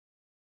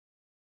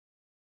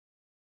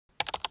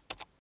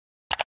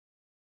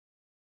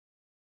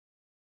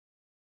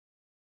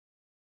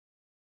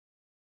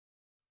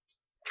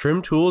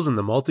Trim tools in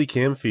the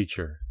multicam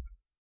feature.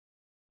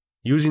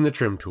 Using the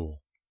trim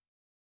tool.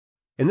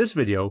 In this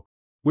video,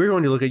 we're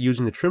going to look at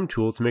using the trim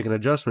tool to make an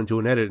adjustment to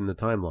an edit in the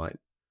timeline.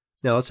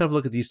 Now let's have a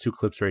look at these two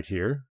clips right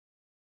here.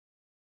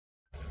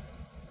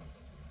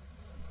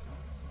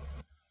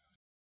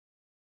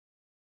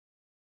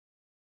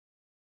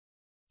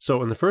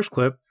 So in the first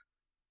clip,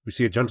 we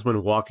see a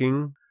gentleman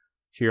walking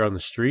here on the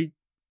street.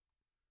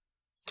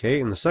 Okay,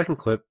 in the second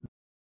clip,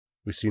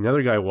 we see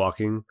another guy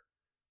walking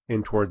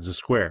in towards the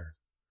square.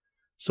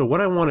 So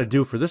what I want to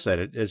do for this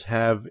edit is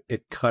have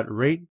it cut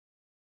right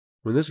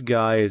when this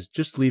guy is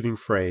just leaving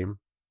frame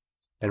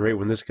and right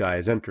when this guy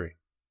is entering.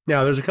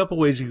 Now there's a couple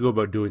ways you can go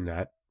about doing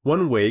that.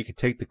 One way, you could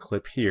take the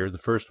clip here, the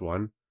first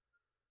one,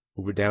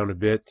 move it down a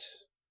bit,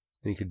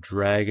 and you could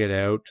drag it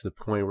out to the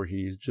point where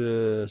he's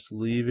just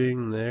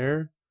leaving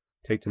there.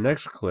 Take the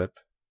next clip,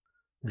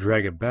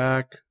 drag it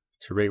back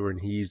to right when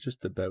he's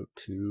just about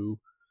to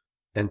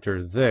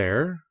enter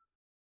there.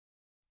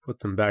 Put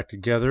them back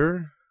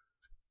together.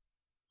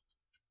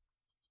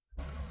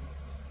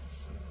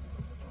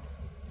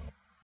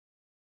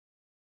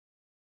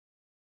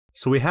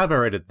 So we have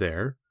our edit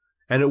there,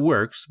 and it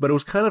works, but it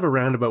was kind of a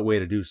roundabout way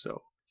to do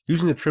so.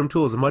 Using the trim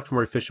tool is a much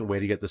more efficient way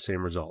to get the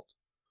same result.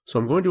 So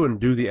I'm going to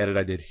undo the edit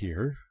I did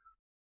here.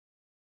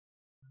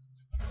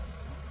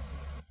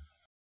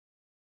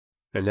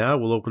 And now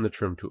we'll open the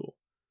trim tool.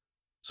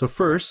 So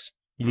first,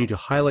 you need to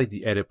highlight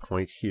the edit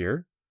point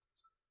here,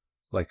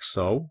 like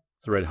so,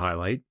 the red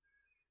highlight.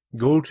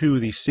 Go to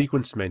the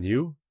sequence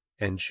menu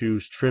and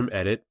choose Trim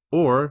Edit,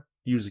 or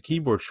use the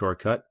keyboard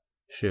shortcut,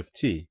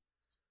 Shift-T.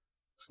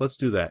 So let's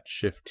do that,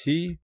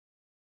 Shift-T,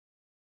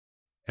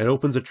 and it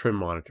opens a trim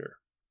monitor.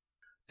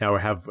 Now we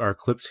have our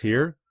clips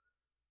here,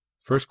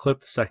 first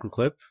clip, the second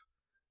clip,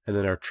 and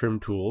then our trim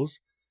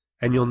tools.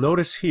 And you'll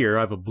notice here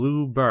I have a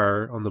blue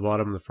bar on the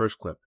bottom of the first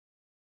clip.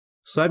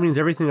 So that means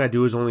everything I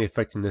do is only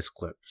affecting this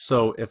clip.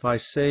 So if I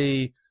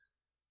say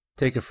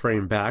take a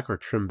frame back or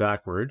trim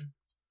backward,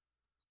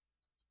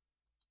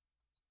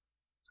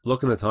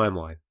 look in the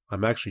timeline.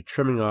 I'm actually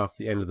trimming off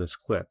the end of this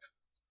clip.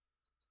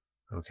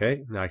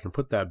 Okay, now I can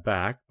put that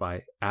back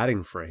by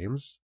adding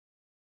frames.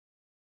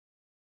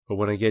 But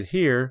when I get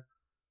here,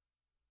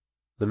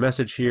 the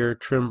message here,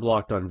 trim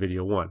blocked on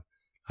video 1.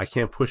 I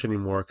can't push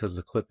anymore because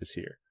the clip is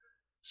here.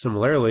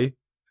 Similarly,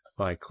 if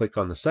I click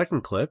on the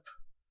second clip,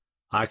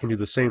 I can do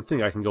the same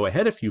thing. I can go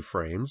ahead a few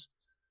frames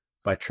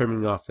by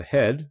trimming off the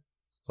head,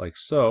 like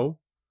so.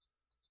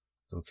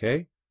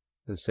 Okay,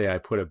 and say I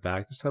put it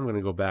back. This time I'm going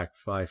to go back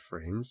 5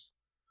 frames,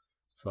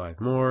 5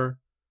 more,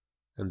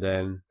 and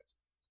then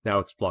now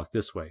it's blocked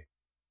this way.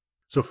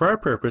 So for our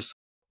purpose,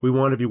 we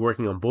want to be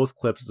working on both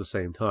clips at the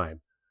same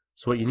time.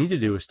 So what you need to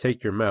do is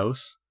take your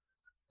mouse,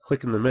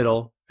 click in the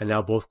middle, and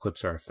now both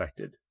clips are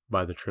affected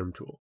by the trim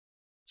tool.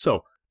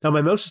 So now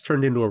my mouse is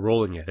turned into a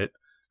rolling edit,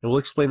 and we'll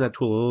explain that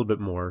tool a little bit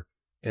more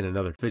in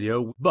another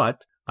video,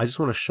 but I just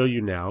want to show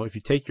you now, if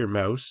you take your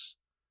mouse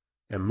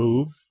and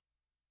move,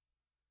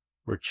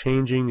 we're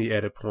changing the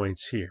edit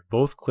points here.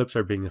 Both clips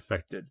are being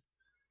affected.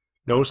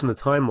 Notice in the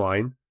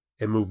timeline,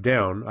 it moved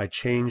down. I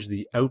changed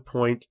the out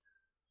point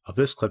of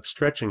this clip,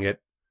 stretching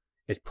it.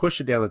 It pushed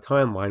it down the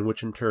timeline,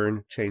 which in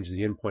turn changed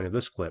the in point of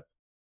this clip.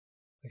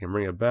 I can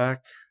bring it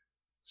back,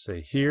 say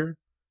here.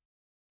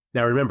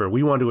 Now remember,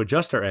 we want to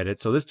adjust our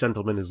edit so this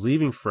gentleman is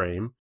leaving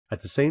frame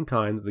at the same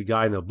time that the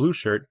guy in the blue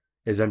shirt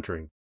is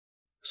entering.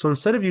 So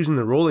instead of using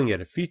the rolling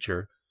edit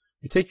feature,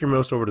 you take your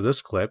mouse over to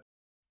this clip.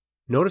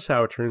 Notice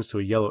how it turns to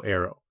a yellow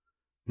arrow.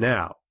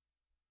 Now,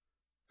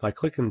 if I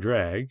click and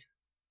drag,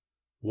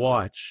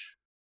 watch,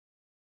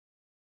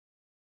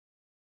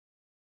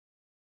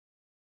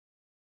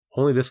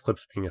 only this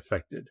clip's being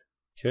affected.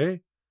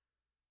 Okay?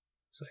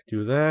 So I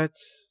do that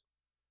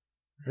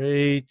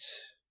right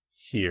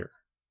here.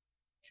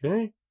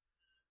 Okay?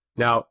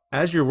 Now,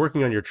 as you're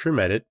working on your trim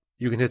edit,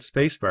 you can hit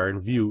spacebar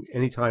and view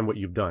anytime what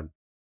you've done.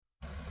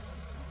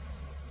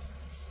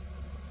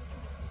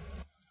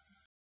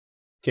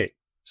 Okay,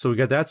 so we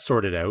got that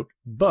sorted out,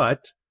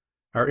 but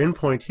our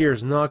endpoint here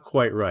is not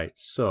quite right.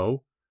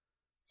 So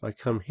if I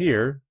come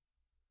here,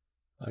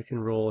 I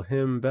can roll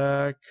him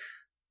back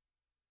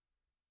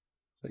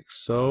like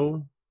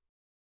so.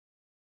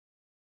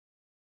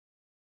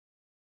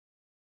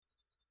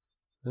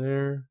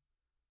 There.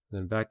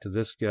 Then back to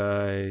this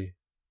guy.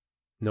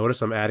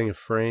 Notice I'm adding a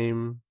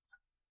frame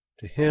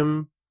to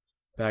him.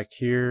 Back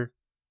here.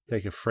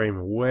 Take a frame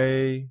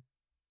away.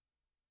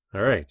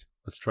 Alright,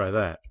 let's try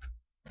that.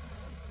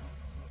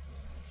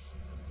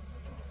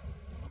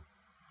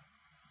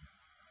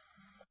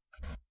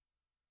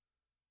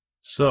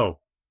 So,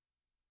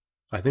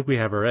 I think we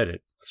have our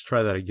edit. Let's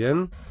try that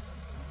again.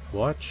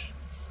 Watch.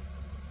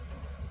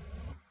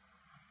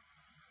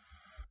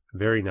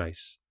 Very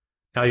nice.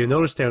 Now you'll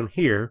notice down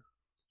here,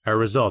 our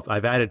result.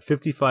 I've added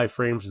 55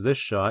 frames to this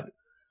shot.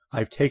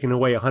 I've taken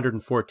away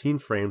 114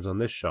 frames on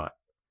this shot,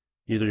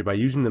 either by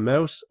using the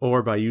mouse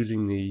or by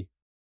using the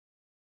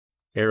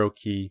arrow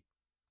key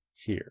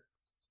here.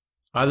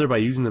 Either by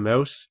using the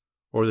mouse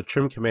or the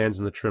trim commands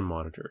in the trim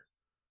monitor.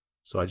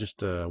 So I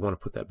just want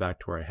to put that back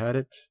to where I had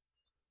it.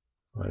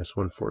 Minus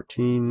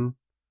 114.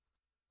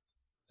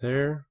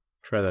 There.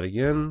 Try that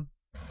again.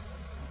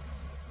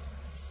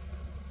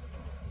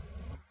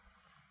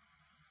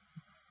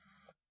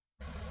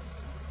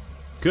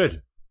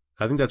 Good.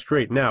 I think that's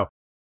great. Now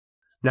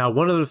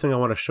one other thing I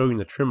want to show you in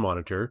the trim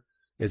monitor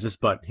is this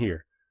button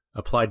here,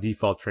 Apply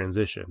Default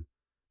Transition.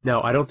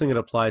 Now, I don't think it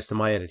applies to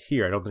my edit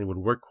here. I don't think it would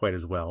work quite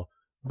as well.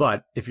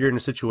 But if you're in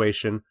a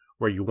situation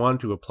where you want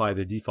to apply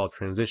the default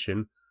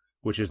transition,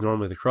 which is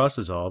normally the cross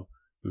dissolve,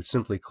 you would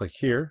simply click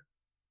here,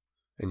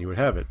 and you would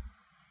have it.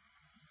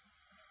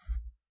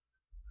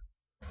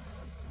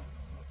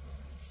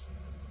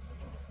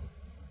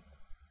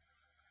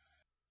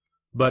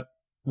 But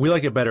we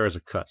like it better as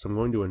a cut, so I'm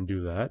going to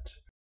undo that.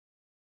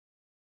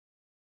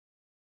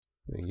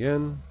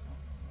 Again.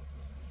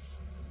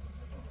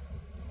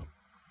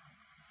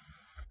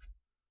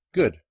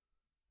 Good.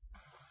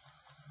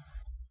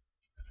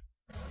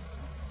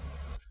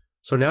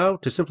 So now,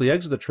 to simply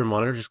exit the trim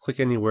monitor, just click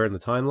anywhere in the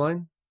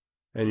timeline,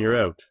 and you're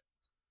out.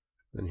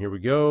 And here we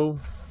go.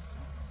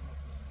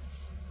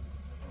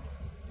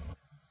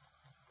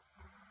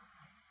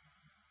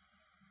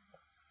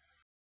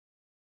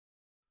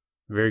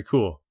 Very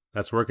cool.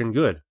 That's working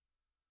good.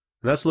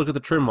 And that's a look at the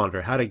trim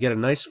monitor, how to get a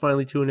nice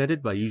finely tuned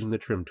edit by using the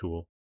trim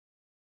tool.